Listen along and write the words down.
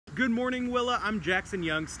Good morning, Willa. I'm Jackson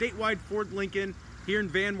Young, Statewide Ford Lincoln here in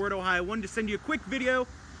Van Wert, Ohio. I wanted to send you a quick video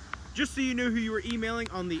just so you knew who you were emailing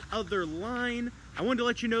on the other line. I wanted to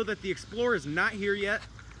let you know that the Explorer is not here yet.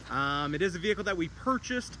 It is a vehicle that we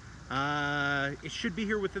purchased. It should be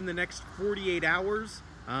here within the next 48 hours.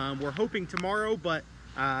 We're hoping tomorrow, but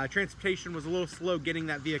transportation was a little slow getting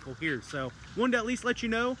that vehicle here. So wanted to at least let you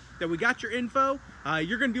know that we got your info.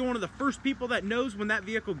 You're going to be one of the first people that knows when that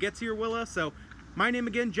vehicle gets here, Willa. So my name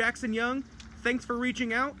again, Jackson Young. Thanks for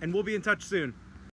reaching out, and we'll be in touch soon.